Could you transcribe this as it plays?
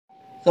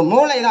So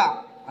மூளை தான்.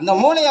 அந்த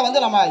மூளையை வந்து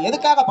நம்ம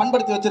எதுக்காக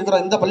பண்படுத்தி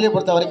வச்சிருக்கிறோம்? இந்த பள்ளியை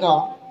பொறுத்த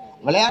வரைக்கும்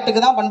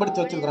விளையாட்டுக்கு தான் பண்படுத்தி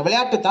வச்சிருக்கிறோம்.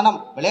 விளையாட்டுத்தனம்,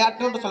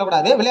 விளையாட்டுன்னு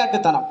சொல்லக்கூடாது,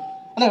 விளையாட்டுத்தனம்.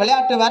 ஆனால்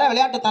விளையாட்டு வேற,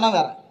 விளையாட்டுத்தனம்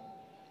வேற.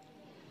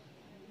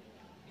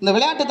 இந்த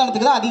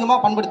விளையாட்டுத்தனத்துக்கு தான் அதிகமாக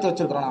பண்படுத்தி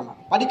வச்சிருக்கிறோம். நாம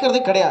படிக்கிறது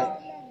கிடையாது.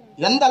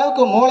 எந்த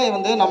அளவுக்கு மூளையை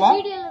வந்து நம்ம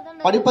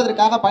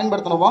படிப்பதற்காக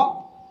பயன்படுத்தணுமோ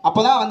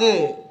அப்போதான் வந்து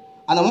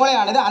அந்த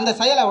மூளையானது அந்த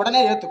செயலை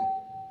உடனே ஏற்றுக்கும்.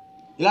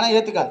 இல்லைன்னா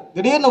ஏற்றுக்காது.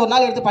 திடீர்னு ஒரு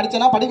நாள் எடுத்து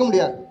படிச்சேன்னா படிக்க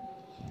முடியாது.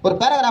 ஒரு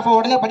பேராகிராஃபை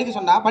உடனே படிக்க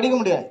சொன்னால் படிக்க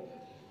முடியாது.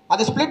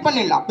 அதை ஸ்ப்ளிட்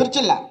பண்ணிடலாம்,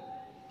 பிரிச்சிடலாம்,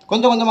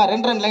 கொஞ்சம் கொஞ்சமாக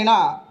 2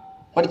 லைனாக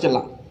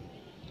படிச்சிடலாம்.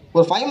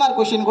 ஒரு 5 மார்க்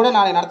கொஸ்டின் கூட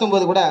நான்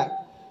நடத்தும்போது கூட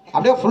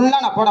அப்படியே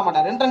ஃபுல்லாக நான் போட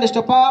மாட்டேன், 2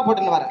 ஸ்டெப்பாக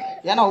போட்டுன்னு வரேன்.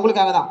 ஏன்னா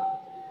உங்களுக்காக தான்.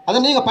 அதை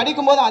நீங்கள்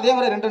படிக்கும்போது அதே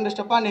மாதிரி 2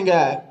 ஸ்டெப்பாக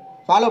நீங்கள்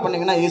ஃபாலோ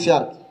பண்ணிங்கன்னா ஈஸியாக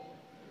இருக்கும்.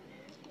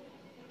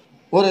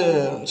 ஒரு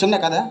சின்ன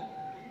கதை.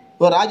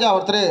 ஒரு ராஜா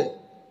ஒருத்தர்,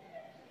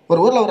 ஒரு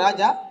ஊரில் ஒரு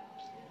ராஜா.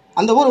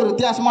 அந்த ஊர் ஒரு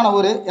வித்தியாசமான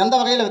ஊர். எந்த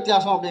வகையில்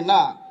வித்தியாசம் அப்படின்னா,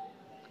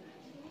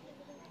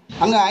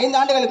 அங்கே 5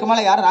 ஆண்டுகளுக்கு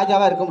மேலே யாரும்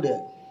ராஜாவாக இருக்க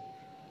முடியாது.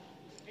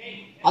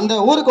 அந்த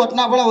ஊருக்கு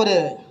ஒட்டினா போல ஒரு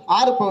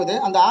ஆறு போகுது.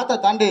 அந்த ஆற்றை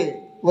தாண்டி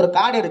ஒரு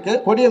காடு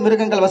இருக்குது. கொடிய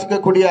மிருகங்கள்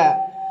வசிக்கக்கூடிய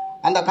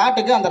அந்த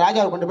காட்டுக்கு அந்த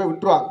ராஜாவை கொண்டு போய்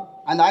விட்டுருவாங்க.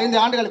 அந்த 5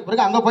 ஆண்டுகளுக்கு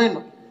பிறகு அங்கே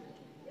போயிடணும்.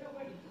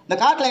 இந்த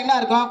காட்டில் என்ன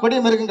இருக்கும்? கொடிய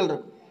மிருகங்கள்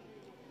இருக்கும்.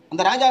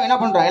 அந்த ராஜாவை என்ன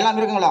பண்ணுறோம்? எல்லா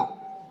மிருகங்களும்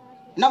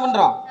என்ன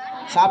பண்ணுறோம்?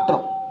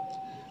 சாப்பிட்றோம்.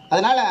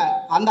 அதனால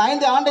அந்த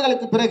 5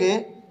 ஆண்டுகளுக்கு பிறகு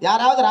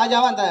யாராவது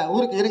ராஜாவை அந்த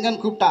ஊருக்கு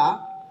இருங்கன்னு கூப்பிட்டா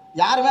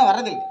யாருமே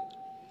வர்றதில்லை.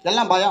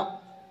 எல்லாம் பயம்.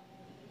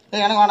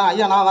 எனக்கு வேணாம்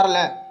ஐயா, நான் வரல.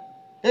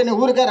 நீ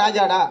ஊருக்கே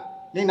ராஜாடா,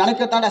 நீ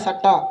நினைக்கத்தாட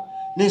சட்டம்,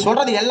 நீ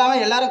சொல்றது எல்லாமே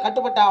எல்லாரும்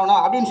கட்டுப்பட்டு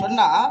ஆகணும் அப்படின்னு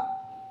சொன்னால்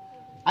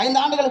 5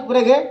 ஆண்டுகளுக்கு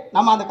பிறகு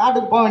நம்ம அந்த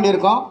காட்டுக்கு போக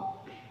வேண்டியிருக்கோம்.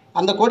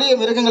 அந்த கொடிய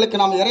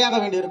மிருகங்களுக்கு நாம் இரையாக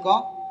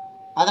வேண்டியிருக்கோம்.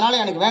 அதனால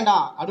எனக்கு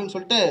வேண்டாம் அப்படின்னு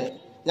சொல்லிட்டு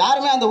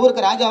யாருமே அந்த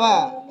ஊருக்கு ராஜாவா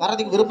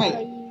வர்றதுக்கு விருப்பம்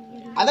இல்லை.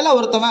 அதில்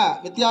ஒருத்தவன்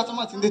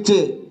வித்தியாசமாக சிந்திச்சு,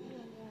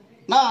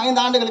 நான் 5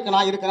 ஆண்டுகளுக்கு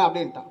நான் இருக்கிறேன்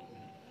அப்படின்ட்டான்.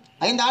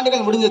 5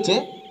 ஆண்டுகள் முடிஞ்சிச்சு.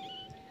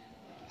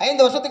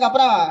 5 வருஷத்துக்கு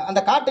அப்புறம் அந்த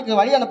காட்டுக்கு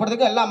வழி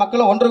அனுப்புறதுக்கு எல்லா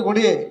மக்களும் ஒன்று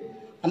கூடி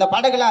அந்த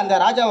படகுல அந்த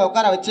ராஜாவை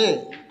உட்கார வச்சு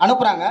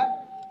அனுப்புகிறாங்க.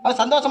 அவன்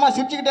சந்தோஷமாக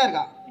சிரிச்சுக்கிட்டே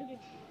இருக்கான்.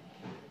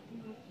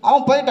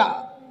 அவன் போயிட்டான்.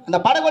 அந்த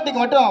படகோட்டிக்கு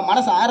மட்டும்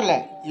மனசு ஆறலை.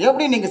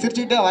 எப்படி நீங்கள்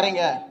சிரிச்சுக்கிட்டே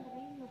வரீங்க?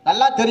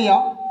 நல்லா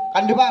தெரியும்,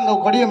 கண்டிப்பாக அங்கே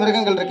கொடிய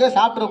மிருகங்கள் இருக்குது,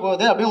 சாப்பிட்ற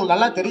போகுது அப்படின்னு உங்களுக்கு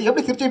நல்லா தெரியும்,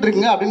 எப்படி சிரிச்சுட்டு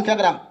இருக்கீங்க அப்படின்னு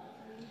கேட்குறாங்க.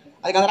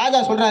 அதுக்கு அந்த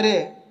ராஜா சொல்கிறாரு,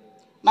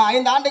 நான்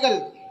 5 ஆண்டுகள்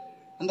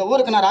அந்த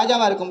ஊருக்கு நான்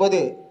ராஜாவாக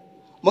இருக்கும்போது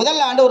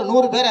முதல் ஆண்டு ஒரு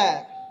 100 பேரை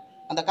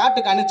அந்த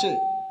காட்டுக்கு அனுப்பிச்சு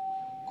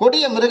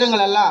கொடிய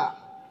மிருகங்கள் எல்லாம்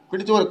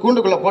பிடிச்சி ஒரு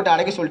கூண்டுக்குள்ளே போட்டு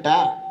அடைக்க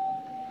சொல்லிட்டேன்.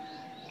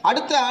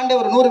 அடுத்த ஆண்டு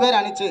ஒரு 100 பேர்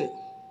அனுப்பிச்சு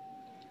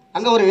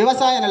அங்கே ஒரு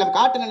விவசாய நிலம்,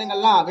 காட்டு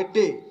நிலங்கள்லாம்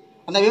வெட்டி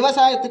அந்த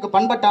விவசாயத்துக்கு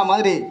பண்பட்டா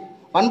மாதிரி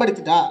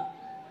பண்படுத்திட்டேன்.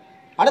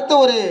 அடுத்த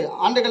ஒரு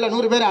ஆண்டுகளில்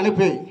 100 பேர்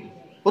அனுப்பி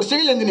ஒரு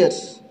சிவில்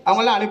இன்ஜினியர்ஸ்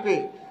அவங்களாம் அனுப்பி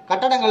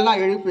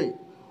கட்டடங்கள்லாம் எழுப்பி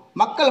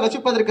மக்கள்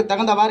வசிப்பதற்கு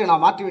தகுந்த மாதிரி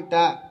நான்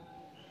மாற்றிவிட்டேன்.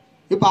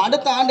 இப்போ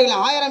அடுத்த ஆண்டுகளை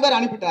 1000 பேர்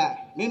அனுப்பிட்டேன்.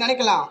 நீ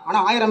நினைக்கலாம்,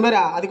 ஆனால் 1000 பேர்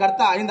அதுக்கு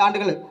அடுத்த 5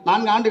 ஆண்டுகள்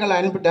 4 ஆண்டுகளை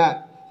அனுப்பிட்டேன்.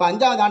 இப்போ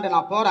 5ஆவது ஆண்டு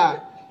நான் போகிறேன்.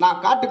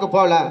 நான் காட்டுக்கு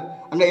போகல,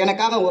 அங்கே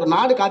எனக்காக ஒரு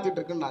நாடு காத்துட்டு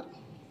இருக்குன்னார்.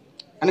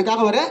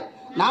 எனக்காக ஒரு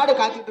நாடு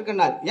காத்துட்டு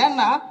இருக்குன்னார்.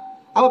 ஏன்னா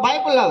அவள்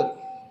பயப்படல. அவர்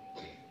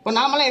இப்போ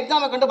நாமெல்லாம்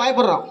எக்ஸாமை கண்டு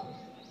பயப்படுறோம்.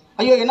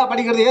 ஐயோ என்ன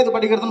படிக்கிறது, ஏது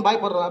படிக்கிறதுன்னு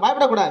பயப்படுறோம்.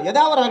 பயப்படக்கூடாது.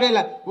 ஏதாவது ஒரு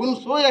வகையில் உன்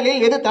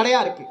சூழலில் எது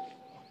தடையாக இருக்குது,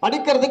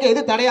 படிக்கிறதுக்கு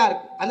எது தடையாக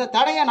இருக்குது, அந்த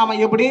தடையை நம்ம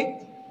எப்படி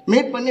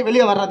மீட் பண்ணி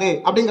வெளியே வர்றது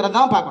அப்படிங்கிறது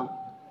தான் பார்க்கணும்.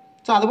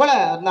 ஸோ அதுபோல்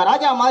இந்த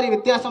ராஜா மாதிரி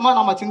வித்தியாசமாக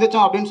நம்ம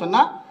சிந்தித்தோம் அப்படின்னு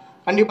சொன்னால்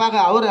கண்டிப்பாக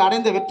அவர்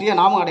அடைந்த வெற்றியை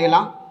நாமும்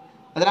அடையலாம்.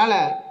 அதனால்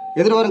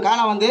எதிர்வரும்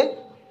காலம் வந்து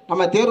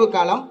நம்ம தேர்வு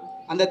காலம்.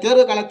 அந்த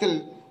தேர்வு காலத்தில்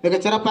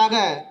மிகச் சிறப்பாக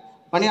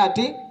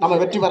பணியாற்றி நம்ம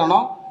வெற்றி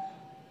பெறணும்.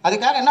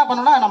 அதுக்காக என்ன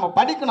பண்ணணும்னா நம்ம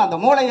படிக்கணும். அந்த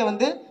மூளையை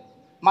வந்து,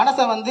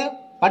 மனசை வந்து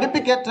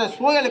படிப்புக்கேற்ற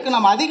சூழலுக்கு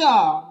நம்ம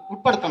அதிகம்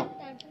உட்படுத்தணும்.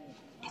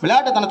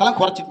 விளையாட்டுத்தனத்தெல்லாம்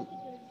குறைச்சிக்கணும்.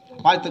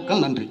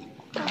 வாழ்த்துக்கள். நன்றி.